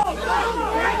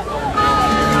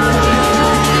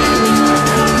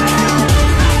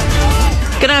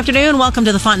afternoon. Welcome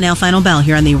to the Fontanelle Final Bell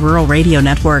here on the Rural Radio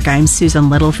Network. I'm Susan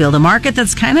Littlefield. A market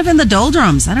that's kind of in the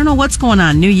doldrums. I don't know what's going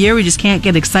on. New year, we just can't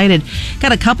get excited.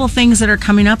 Got a couple things that are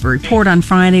coming up. A report on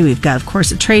Friday. We've got, of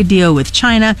course, a trade deal with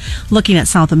China. Looking at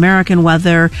South American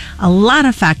weather. A lot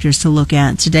of factors to look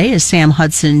at today as Sam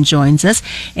Hudson joins us.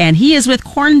 And he is with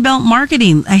Cornbelt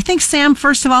Marketing. I think, Sam,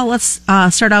 first of all, let's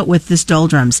start out with this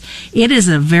doldrums. It is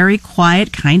a very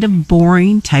quiet, kind of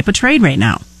boring type of trade right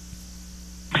now.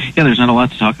 Yeah, there's not a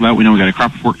lot to talk about. We know we got a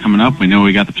crop report coming up. We know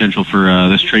we got the potential for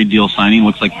this trade deal signing.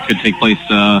 Looks like it could take place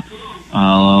a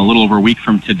little over a week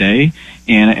from today.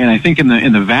 And I think in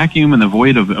the vacuum and the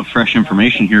void of fresh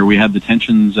information here, we had the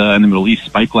tensions in the Middle East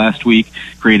spike last week,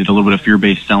 created a little bit of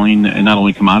fear-based selling in not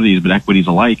only commodities but equities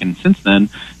alike. And since then,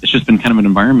 it's just been kind of an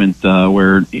environment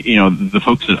where the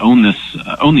folks that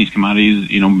own these commodities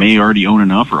may already own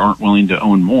enough or aren't willing to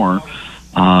own more.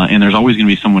 And there's always going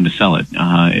to be someone to sell it.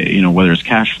 Whether it's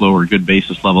cash flow or good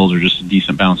basis levels or just a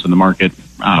decent bounce in the market.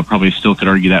 Probably still could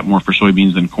argue that more for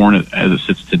soybeans than corn as it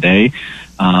sits today.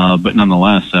 But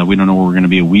nonetheless, we don't know where we're going to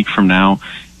be a week from now.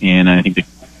 And I think the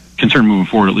concern moving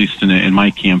forward, at least in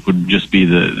my camp, would just be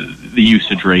the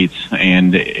usage rates.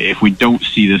 And if we don't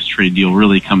see this trade deal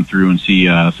really come through and see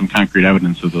some concrete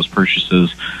evidence of those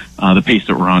purchases, the pace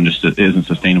that we're on just isn't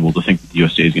sustainable to think that the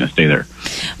USDA is going to stay there.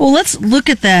 Well, let's look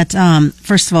at that,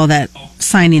 first of all, that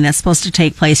signing that's supposed to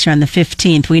take place here on the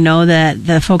 15th. We know that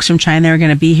the folks from China are going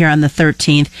to be here on the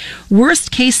 13th.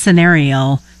 Worst case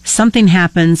scenario, something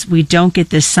happens, we don't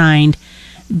get this signed.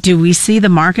 Do we see the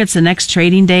markets the next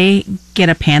trading day get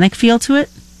a panic feel to it?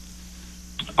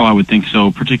 Oh, I would think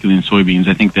so, particularly in soybeans.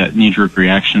 I think that knee-jerk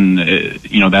reaction,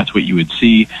 that's what you would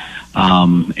see.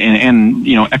 And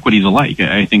equities alike.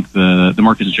 I think the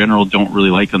markets in general don't really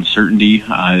like uncertainty.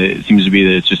 It seems to be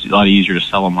that it's just a lot easier to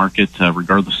sell a market,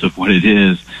 regardless of what it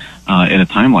is, at a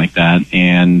time like that.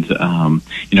 And,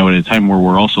 at a time where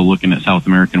we're also looking at South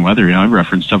American weather, I've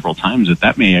referenced several times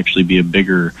that may actually be a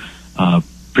bigger,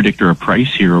 predictor of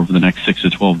price here over the next 6 to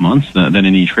 12 months than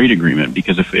any trade agreement.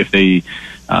 Because if they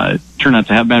turn out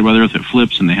to have bad weather, if it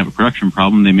flips and they have a production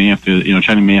problem, they may have to,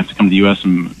 China may have to come to the U.S.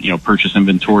 and, purchase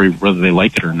inventory whether they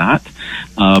like it or not.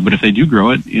 But if they do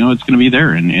grow it, it's going to be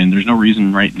there. And there's no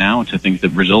reason right now to think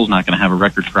that Brazil's not going to have a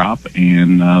record crop.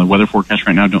 And the weather forecasts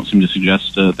right now don't seem to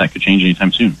suggest that could change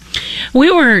anytime soon. We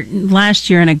were last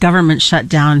year in a government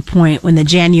shutdown point when the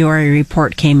January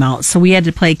report came out. So we had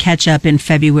to play catch up in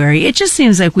February. It just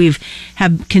seems like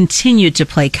have continued to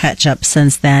play catch up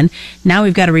since then. Now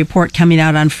we've got a report coming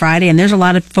out on Friday, and there's a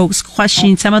lot of folks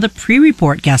questioning some of the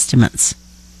pre-report guesstimates.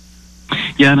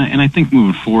 Yeah, and I think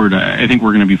moving forward, I think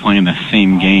we're going to be playing the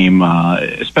same game,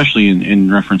 especially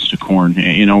in reference to corn.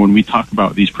 When we talk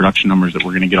about these production numbers that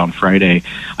we're going to get on Friday,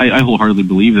 I wholeheartedly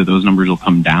believe that those numbers will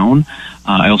come down.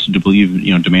 I also do believe,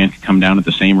 demand can come down at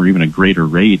the same or even a greater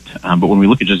rate. But when we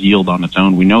look at just yield on its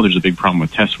own, we know there's a big problem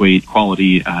with test weight,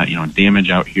 quality, damage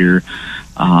out here.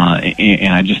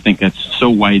 And I just think that's so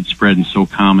widespread and so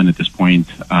common at this point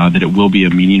that it will be a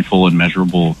meaningful and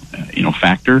measurable,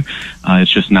 factor.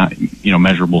 It's just not,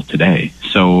 measurable today.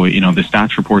 So, the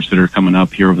stats reports that are coming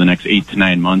up here over the next 8 to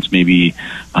 9 months, maybe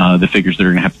the figures that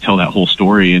are going to have to tell that whole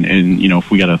story. And if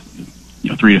we got a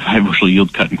 3 to 5 bushel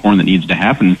yield cut in corn that needs to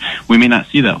happen, we may not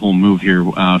see that whole move here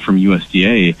from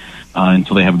USDA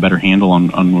until they have a better handle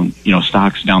on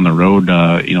stocks down the road,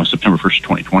 September 1st,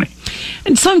 2020.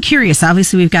 And so I'm curious,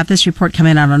 obviously we've got this report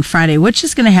coming out on Friday. Which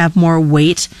is going to have more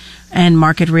weight and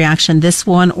market reaction, this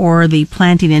one or the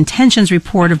planting intentions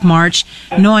report of March,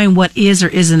 knowing what is or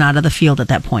isn't out of the field at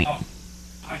that point?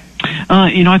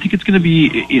 I think it's going to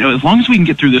be, as long as we can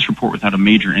get through this report without a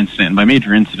major incident, and by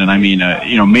major incident, I mean,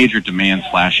 major demand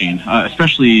slashing,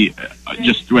 especially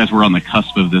just as we're on the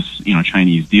cusp of this,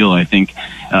 Chinese deal. I think,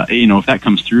 if that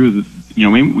comes through,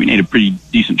 we need a pretty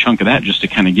decent chunk of that just to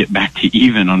kind of get back to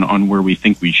even on where we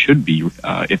think we should be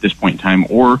at this point in time,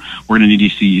 or we're going to need to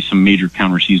see some major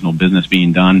counter-seasonal business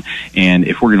being done. And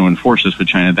if we're going to enforce this with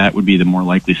China, that would be the more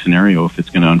likely scenario if it's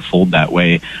going to unfold that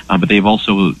way. But they've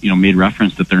also, made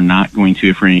reference that they're not going to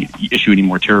issue any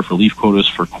more tariff relief quotas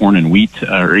for corn and wheat,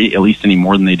 or at least any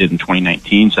more than they did in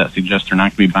 2019. So that suggests they're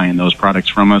not going to be buying those products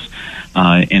from us.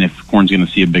 And if corn's going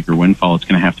to see a bigger windfall, it's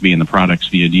going to have to be in the products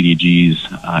via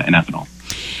DDGs and ethanol.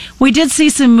 We did see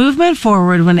some movement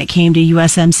forward when it came to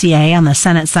USMCA on the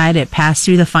Senate side. It passed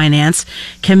through the Finance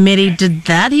Committee. Did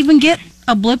that even get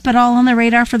a blip at all on the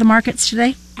radar for the markets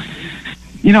today?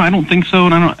 I don't think so.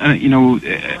 And I don't,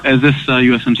 as this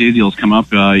USMCA deal has come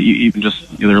up, even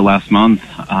just there last month,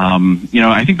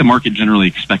 I think the market generally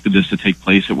expected this to take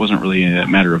place. It wasn't really a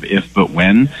matter of if, but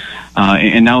when.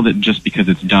 And now that just because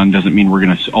it's done doesn't mean we're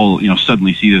going to all,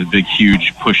 suddenly see this big,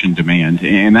 huge push in demand.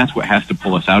 And that's what has to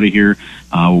pull us out of here.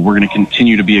 We're going to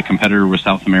continue to be a competitor with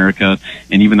South America.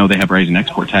 And even though they have rising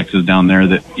export taxes down there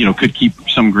that, could keep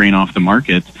some grain off the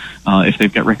market, if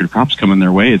they've got record crops coming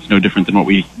their way, it's no different than what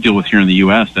we deal with here in the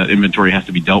U.S. That inventory has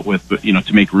to be dealt with, but,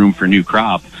 to make room for new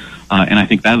crop. And I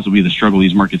think that will be the struggle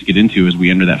these markets get into as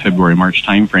we enter that February-March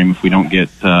timeframe if we don't get,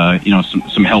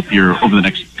 some help here over the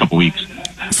next couple weeks.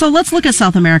 So let's look at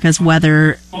South America's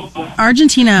weather.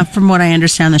 Argentina, from what I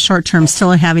understand, the short term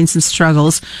still having some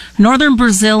struggles. Northern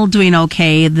Brazil doing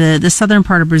okay. The southern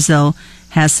part of Brazil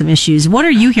has some issues. What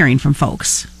are you hearing from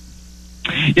folks?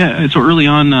 Yeah, so early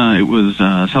on, it was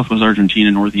southwest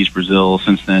Argentina, northeast Brazil.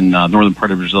 Since then, northern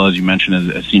part of Brazil, as you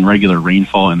mentioned, has seen regular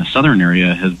rainfall, and the southern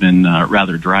area has been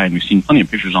rather dry. And we've seen plenty of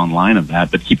pictures online of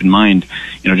that. But keep in mind,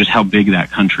 just how big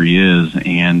that country is.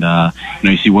 And,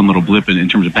 you see one little blip in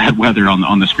terms of bad weather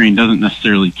on the screen doesn't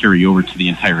necessarily carry over to the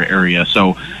entire area.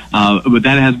 So, but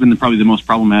that has been probably the most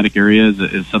problematic area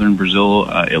is southern Brazil,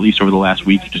 at least over the last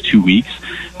week to 2 weeks.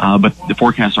 But the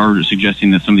forecasts are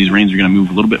suggesting that some of these rains are going to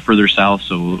move a little bit further south,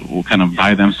 so we'll kind of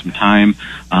buy them some time.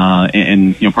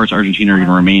 And parts of Argentina are going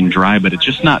to remain dry, but it's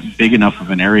just not big enough of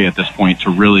an area at this point to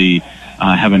really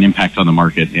have an impact on the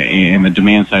market. And the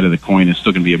demand side of the coin is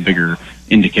still going to be a bigger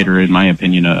indicator, in my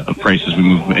opinion, of price as we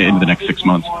move into the next 6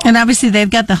 months. And obviously they've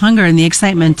got the hunger and the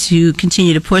excitement to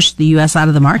continue to push the U.S. out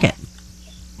of the market.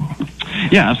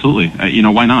 Yeah, absolutely.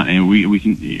 Why not? And we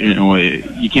can,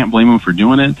 you can't blame them for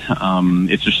doing it.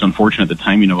 It's just unfortunate the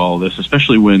timing of all of this,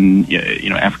 especially when,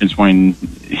 African swine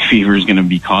fever is going to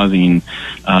be causing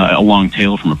a long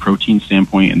tail from a protein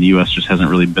standpoint, and the U.S. just hasn't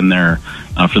really been there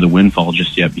for the windfall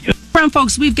just yet. Because,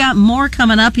 folks, we've got more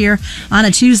coming up here on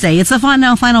a Tuesday. It's the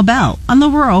Fontanelle Final Bell on the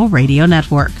Rural Radio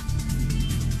Network.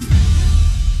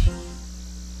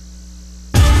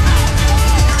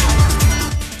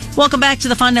 Welcome back to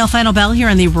the Fontanelle Final Bell here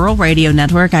on the Rural Radio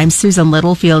Network. I'm Susan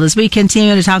Littlefield as we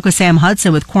continue to talk with Sam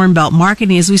Hudson with Cornbelt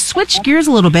Marketing as we switch gears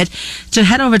a little bit to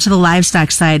head over to the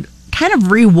livestock side, kind of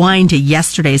rewind to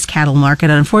yesterday's cattle market.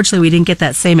 Unfortunately, we didn't get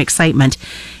that same excitement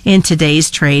in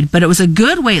today's trade, but it was a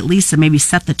good way at least to maybe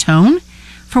set the tone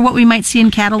for what we might see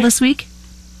in cattle this week.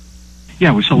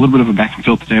 Yeah, we saw a little bit of a back and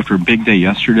fill today after a big day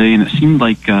yesterday, and it seemed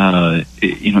like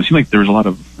there was a lot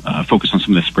of focus on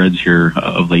some of the spreads here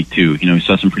of late too. We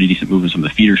saw some pretty decent movement in some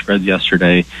of the feeder spreads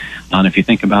yesterday. And if you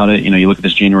think about it, you look at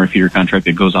this January feeder contract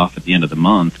that goes off at the end of the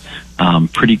month,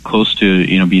 pretty close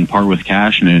to being par with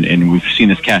cash, and we've seen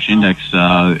this cash index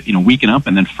weaken up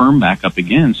and then firm back up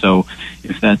again. So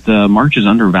if that March is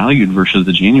undervalued versus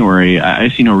the January, I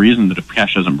see no reason that if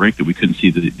cash doesn't break that we couldn't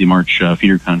see the March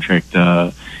feeder contract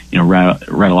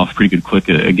rattle off a pretty good click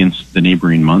against the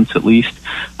neighboring months at least.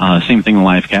 Same thing in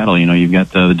live cattle. You've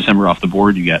got the December off the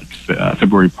board, you got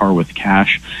February par with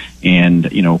cash, and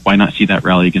why not see that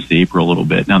rally against the April a little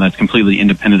bit? Now that's completely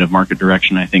independent of market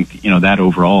direction. I think that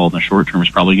overall in the short term is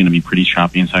probably going to be pretty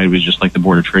choppy and sideways, just like the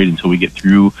Board of Trade, until we get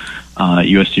through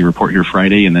USDA report here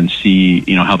Friday, and then see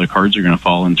how the cards are going to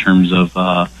fall in terms of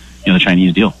the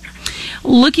Chinese deal.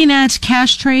 Looking at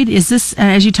cash trade, is this,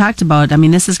 as you talked about,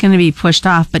 this is going to be pushed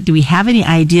off, but do we have any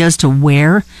ideas to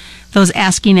where those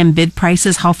asking and bid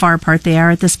prices, how far apart they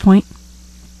are at this point?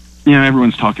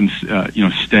 Everyone's talking,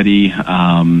 steady.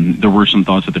 There were some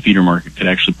thoughts that the feeder market could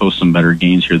actually post some better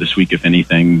gains here this week, if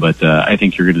anything. But I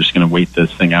think you're just going to wait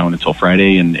this thing out until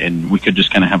Friday, and we could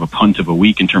just kind of have a punt of a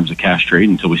week in terms of cash trade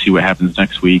until we see what happens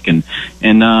next week. And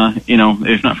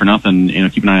if not for nothing,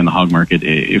 keep an eye on the hog market.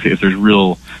 If there's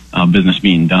real business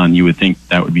being done, you would think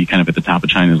that would be kind of at the top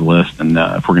of China's list. And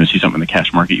if we're going to see something in the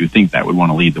cash market, you would think that would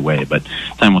want to lead the way. But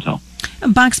time will tell.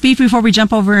 Box beef, before we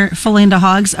jump over fully into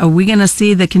hogs, are we going to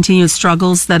see the continued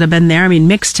struggles that have been there?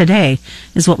 Mixed today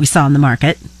is what we saw in the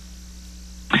market.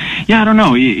 Yeah, I don't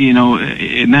know.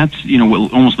 And that's,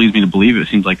 what almost leads me to believe it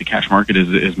seems like the cash market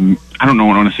is I don't know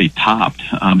what I want to say topped,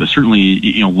 but certainly,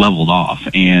 leveled off.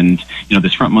 And,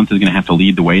 this front month is going to have to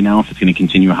lead the way now if it's going to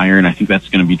continue higher. And I think that's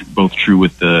going to be both true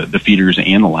with the feeders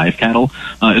and the live cattle,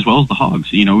 as well as the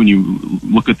hogs. When you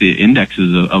look at the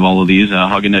indexes of all of these,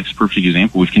 hog index is a perfect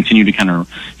example. We've continued to kind of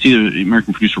see the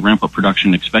American producer ramp up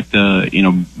production, expect a,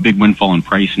 big windfall in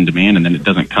price and demand, and then it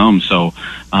doesn't come. So,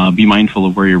 be mindful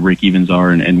of where your break evens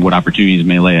are and what opportunities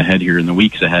may lay ahead here in the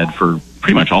weeks ahead for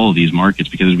pretty much all of these markets,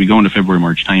 because as we go into February,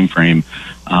 March timeframe,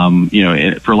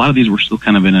 for a lot of these, we're still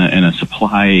kind of in a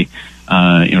supply,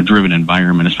 driven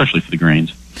environment, especially for the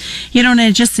grains. And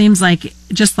it just seems like,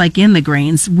 just like in the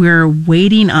grains, we're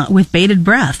waiting with bated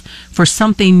breath for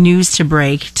something news to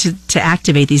break to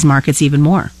activate these markets even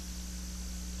more.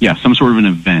 Yeah, some sort of an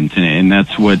event, and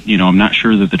that's what, I'm not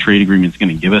sure that the trade agreement is going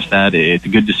to give us that. It's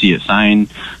good to see it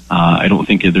signed. I don't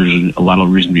think there's a lot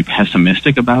of reason to be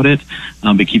pessimistic about it,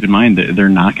 but keep in mind that they're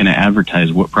not going to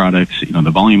advertise what products,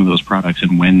 the volume of those products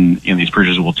and when these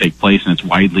purchases will take place, and it's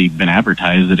widely been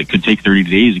advertised that it could take 30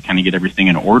 days to kind of get everything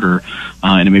in order,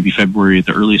 and it may be February at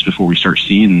the earliest before we start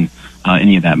seeing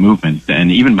any of that movement. And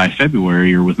even by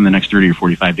February or within the next 30 or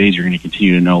 45 days, you're going to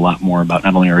continue to know a lot more about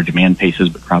not only our demand paces,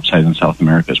 but crop size in South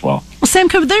America as well. Well, Sam,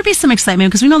 could there be some excitement?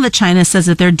 Because we know that China says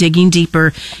that they're digging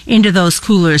deeper into those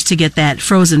coolers to get that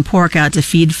frozen pork out to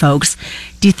feed folks.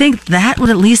 Do you think that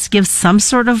would at least give some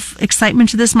sort of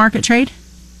excitement to this market trade?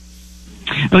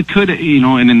 It could,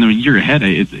 and in the year ahead,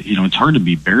 it's hard to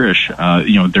be bearish,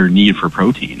 their need for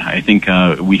protein. I think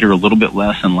we hear a little bit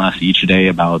less and less each day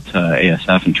about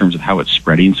ASF in terms of how it's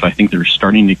spreading. So I think they're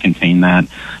starting to contain that.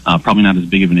 Probably not as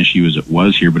big of an issue as it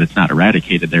was here, but it's not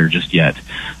eradicated there just yet.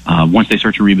 Once they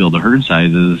start to rebuild the herd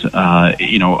sizes,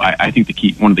 I think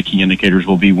one of the key indicators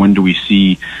will be when do we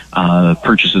see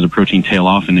purchases of protein tail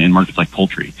off in markets like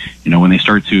poultry. When they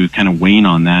start to kind of wane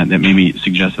on that maybe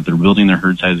suggests that they're building their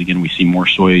herd size again. We see more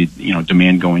soy,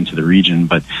 demand going to the region.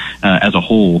 But as a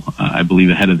whole, I believe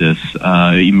ahead of this,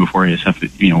 even before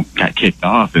ASF, got kicked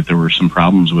off, that there were some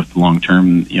problems with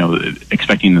long-term,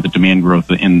 expecting that the demand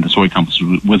growth in the soy complex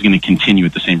was going to continue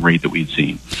at the same rate that we'd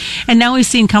seen. And now we've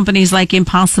seen companies like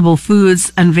Impossible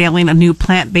Foods unveiling a new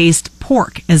plant-based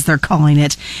pork, as they're calling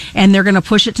it, and they're going to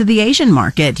push it to the Asian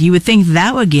market. You would think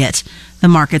that would get the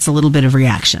markets a little bit of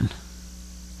reaction.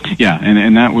 Yeah,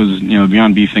 and that was, the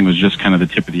Beyond Beef thing was just kind of the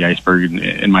tip of the iceberg,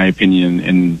 in my opinion,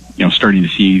 and, starting to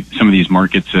see some of these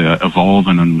markets evolve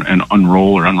and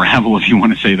unroll or unravel, if you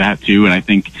want to say that too. And I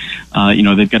think,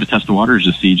 they've got to test the waters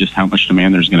to see just how much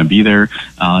demand there's going to be there,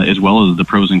 as well as the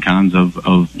pros and cons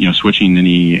of switching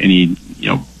any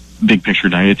big picture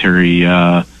dietary,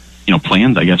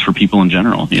 plans, I guess, for people in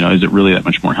general. Is it really that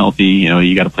much more healthy?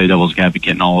 You got to play devil's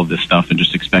advocate and all of this stuff and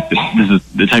just expect that this is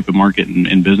the type of market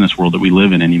and business world that we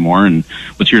live in anymore. And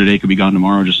what's here today could be gone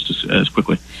tomorrow just as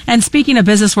quickly. And speaking of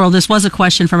business world, this was a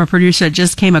question from a producer that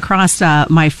just came across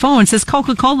my phone. It says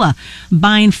Coca-Cola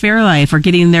buying Fairlife or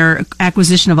getting their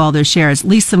acquisition of all their shares. At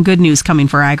least some good news coming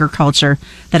for agriculture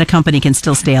that a company can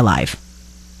still stay alive.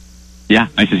 Yeah,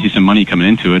 nice to see some money coming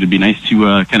into it. It'd be nice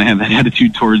to kind of have that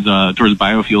attitude towards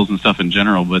biofuels and stuff in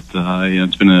general, but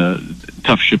it's been a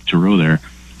tough ship to row there.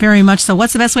 Very much so.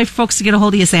 What's the best way for folks to get a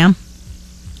hold of you, Sam?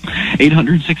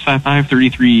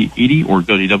 800-655-3380 or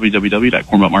go to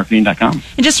www.cornbeltmarketing.com.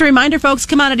 And just a reminder, folks,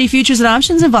 commodity futures and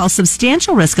options involve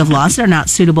substantial risk of loss and are not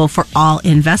suitable for all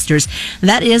investors.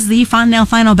 That is the Fontanelle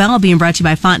Final Bell being brought to you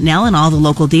by Fontanelle and all the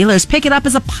local dealers. Pick it up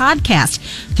as a podcast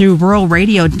through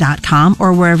ruralradio.com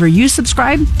or wherever you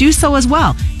subscribe. Do so as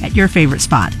well at your favorite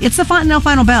spot. It's the Fontanelle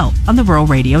Final Bell on the Rural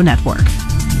Radio Network.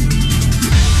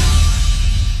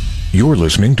 You're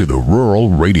listening to the Rural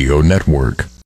Radio Network.